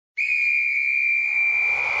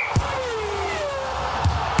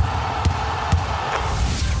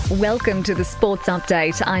Welcome to the Sports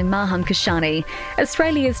Update. I'm Maham Kashani.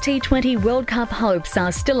 Australia's T20 World Cup hopes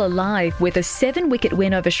are still alive with a 7-wicket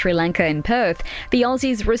win over Sri Lanka in Perth. The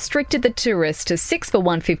Aussies restricted the tourists to 6 for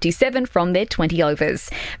 157 from their 20 overs.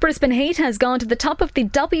 Brisbane Heat has gone to the top of the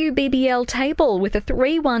WBBL table with a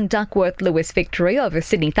 3-1 Duckworth-Lewis victory over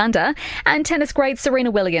Sydney Thunder. And tennis great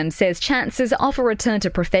Serena Williams says chances of a return to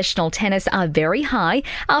professional tennis are very high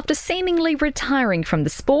after seemingly retiring from the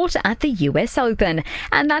sport at the US Open.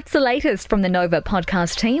 And that's the latest from the Nova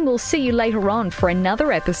podcast team. We'll see you later on for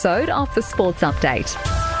another episode of the Sports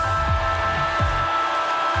Update.